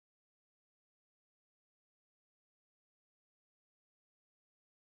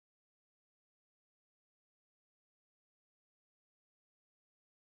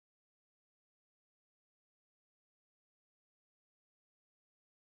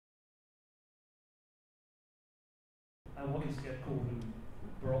and what used to get called in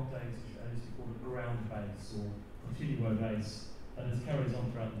Baroque days, used to be called a ground bass or continuo bass, and it carries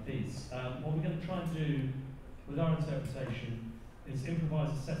on throughout the piece. What we're going to try and do with our interpretation is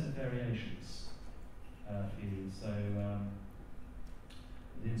improvise a set of variations for you. So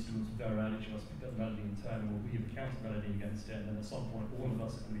the instruments will go around each of us, pick up the melody in turn, and we'll give a counter melody against it, and then at some point all of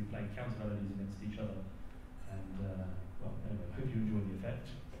us are going to be playing counter melodies against each other. And well, anyway, I hope you enjoy the effect.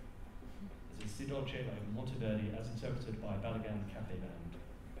 This is Si Dolce by Monteverdi as interpreted by Balagan Cafe Band.